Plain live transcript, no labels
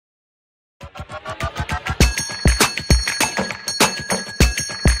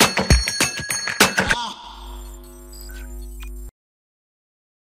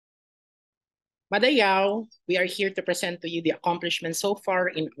Madayaw, we are here to present to you the accomplishments so far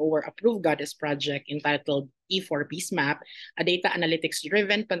in our approved Goddess project entitled e-4PsMap, a data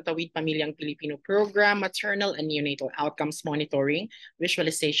analytics-driven Pantawid Pamilyang Pilipino program, maternal and neonatal outcomes monitoring,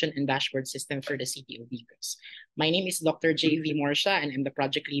 visualization, and dashboard system for the city of Vigos. My name is Dr. J.V. Morsha, and I'm the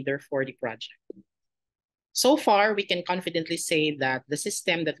project leader for the project. So far, we can confidently say that the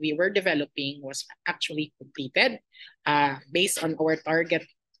system that we were developing was actually completed based on our target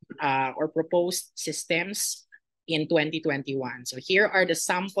or proposed systems in 2021. So here are the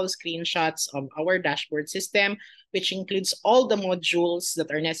sample screenshots of our dashboard system, which includes all the modules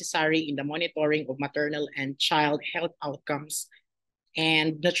that are necessary in the monitoring of maternal and child health outcomes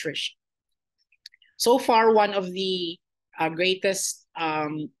and nutrition. So far, one of the greatest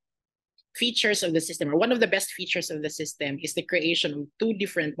features of the system, or one of the best features of the system, is the creation of two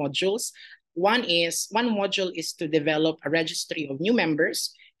different modules. One module is to develop a registry of new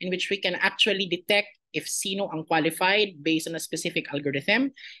members in which we can actually detect if sino ang qualified based on a specific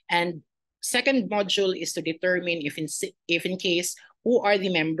algorithm. And second module is to determine if in case who are the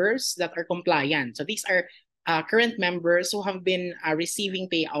members that are compliant. So these are current members who have been receiving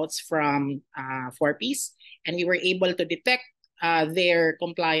payouts from 4Ps, and we were able to detect their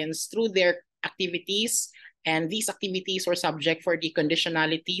compliance through their activities, and these activities were subject for the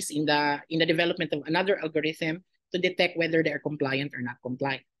conditionalities in the development of another algorithm to detect whether they are compliant or not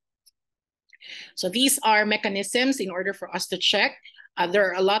compliant. So these are mechanisms in order for us to check. There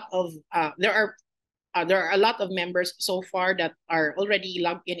are a lot of members so far that are already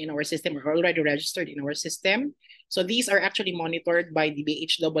logged in our system or already registered in our system. So these are actually monitored by the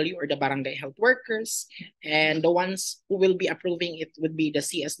BHW or the barangay health workers. And the ones who will be approving it would be the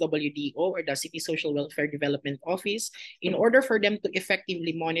CSWDO or the City Social Welfare Development Office, in order for them to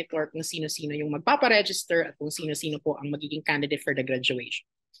effectively monitor kung sino-sino yung magpaparegister at kung sino-sino po ang magiging candidate for the graduation.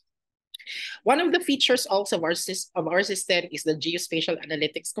 One of the features also of our system is the geospatial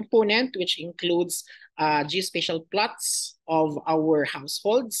analytics component, which includes geospatial plots of our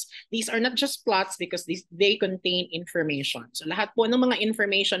households. These are not just plots because they contain information. So lahat po ng mga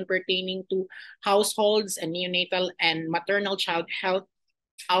information pertaining to households and neonatal and maternal child health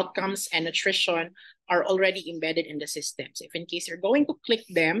outcomes and nutrition are already embedded in the system. So if in case you're going to click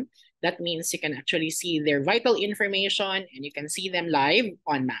them, that means you can actually see their vital information and you can see them live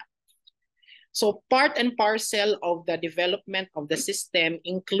on map. So part and parcel of the development of the system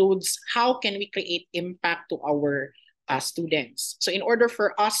includes how can we create impact to our students. So in order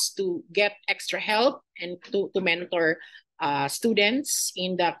for us to get extra help and to mentor students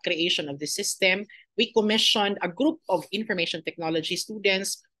in the creation of the system, we commissioned a group of information technology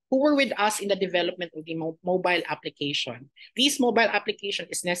students who were with us in the development of the mobile application. This mobile application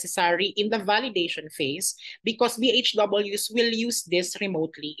is necessary in the validation phase because BHWs will use this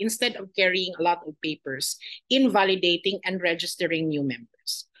remotely instead of carrying a lot of papers in validating and registering new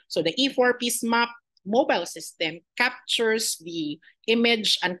members. So the e-4PsMap mobile system captures the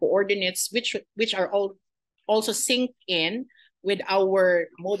image and coordinates which are also synced in with our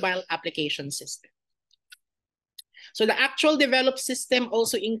mobile application system. So the actual developed system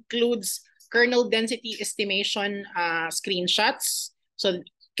also includes kernel density estimation screenshots. So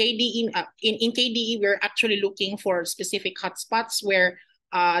KDE, in KDE, we're actually looking for specific hotspots where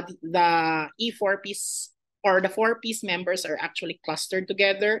the e-4Ps or the 4Ps members are actually clustered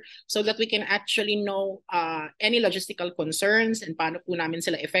together so that we can actually know any logistical concerns and paano po namin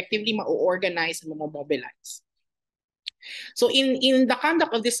sila effectively ma-organize and ma-mobilize. So in the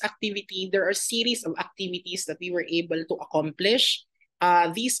conduct of this activity, there are a series of activities that we were able to accomplish.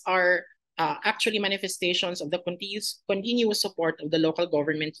 These are actually manifestations of the continuous support of the local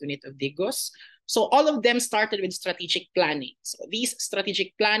government unit of Digos. So all of them started with strategic planning. So these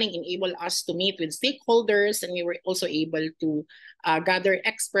strategic planning enabled us to meet with stakeholders, and we were also able to gather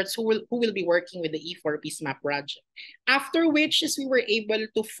experts who will be working with the e-4PsMap project. After which is we were able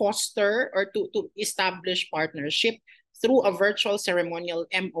to foster or to establish partnership through a virtual ceremonial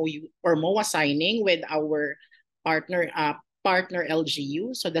MOU or MOA signing with our partner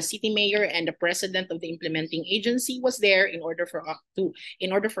LGU. So the city mayor and the president of the implementing agency was there in order for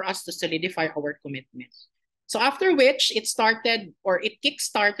us to solidify our commitment. So after which it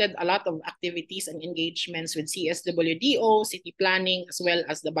kick-started a lot of activities and engagements with CSWDO, city planning, as well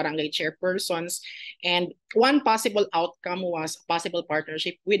as the barangay chairpersons. And one possible outcome was a possible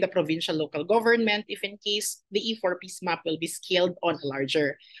partnership with the provincial local government if in case the e-4PsMap will be scaled on a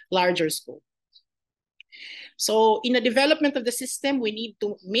larger scope. So in the development of the system, we need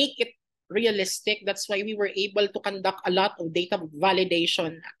to make it realistic. That's why we were able to conduct a lot of data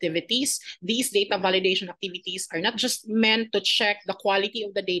validation activities. These data validation activities are not just meant to check the quality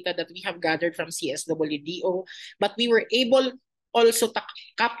of the data that we have gathered from CSWDO, but we were able also to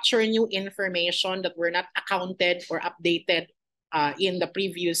capture new information that were not accounted or updated in the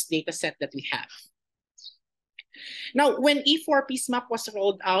previous data set that we have. Now, when e-4PsMap was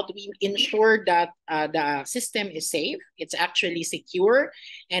rolled out, we ensured that the system is safe, it's actually secure.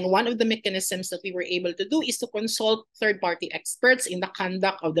 And one of the mechanisms that we were able to do is to consult third-party experts in the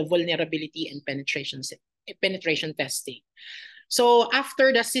conduct of the vulnerability and penetration testing. So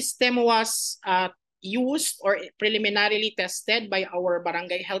after the system was used or preliminarily tested by our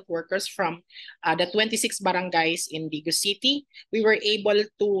barangay health workers from the 26 barangays in Digo City, we were able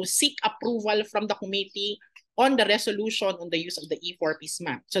to seek approval from the committee on the resolution on the use of the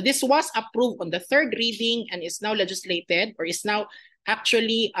e-4PsMap. So this was approved on the third reading and is now legislated or is now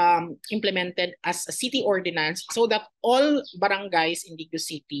actually implemented as a city ordinance so that all barangays in Digo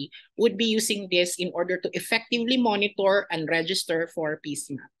City would be using this in order to effectively monitor and register for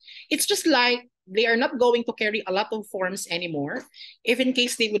PsMap. It's just like they are not going to carry a lot of forms anymore if in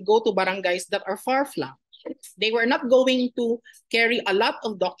case they would go to barangays that are far-flung. They were not going to carry a lot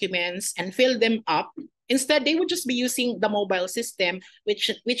of documents and fill them up. Instead, they would just be using the mobile system,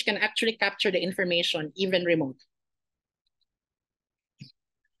 which can actually capture the information even remotely.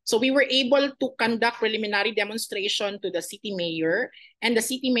 So we were able to conduct preliminary demonstration to the city mayor, and the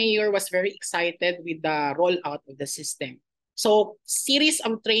city mayor was very excited with the rollout of the system. So series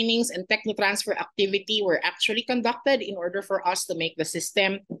of trainings and techno-transfer activity were actually conducted in order for us to make the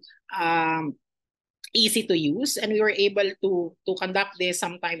system easy to use, and we were able to conduct this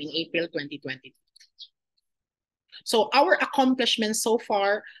sometime in April 2022. So our accomplishments so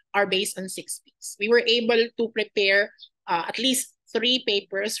far are based on 6 Ps. We were able to prepare at least 3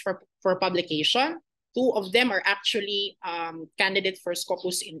 papers for publication. 2 of them are actually candidate for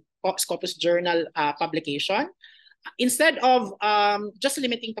Scopus Journal publication. Instead of just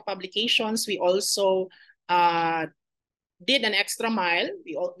limiting to publications, we also did an extra mile.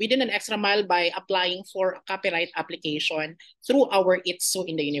 We did an extra mile by applying for a copyright application through our ITSO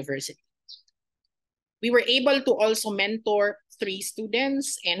in the university. We were able to also mentor 3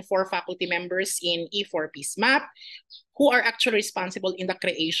 students and 4 faculty members in e-4PsMap who are actually responsible in the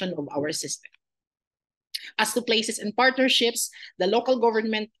creation of our system. As to places and partnerships, the local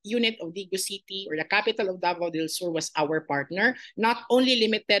government unit of Digo City, or the capital of Davao del Sur, was our partner, not only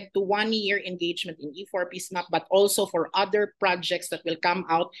limited to 1-year engagement in e-4PsMap, but also for other projects that will come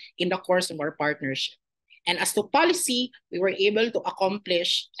out in the course of our partnership. And as to policy, we were able to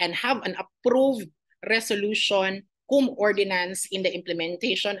accomplish and have an approved resolution cum ordinance in the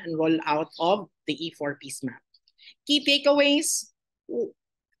implementation and rollout of the e-4PsMap. Key takeaways: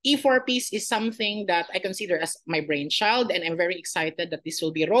 e-4Ps is something that I consider as my brainchild, and I'm very excited that this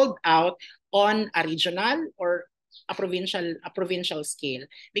will be rolled out on a regional or a provincial scale,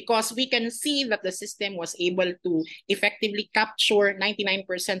 because we can see that the system was able to effectively capture 99%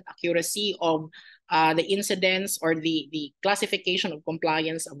 accuracy of the incidents or the classification of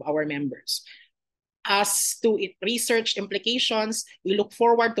compliance of our members. As to research implications, we look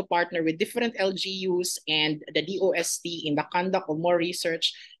forward to partner with different LGUs and the DOST in the conduct of more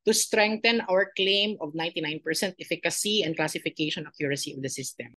research to strengthen our claim of 99% efficacy and classification accuracy of the system.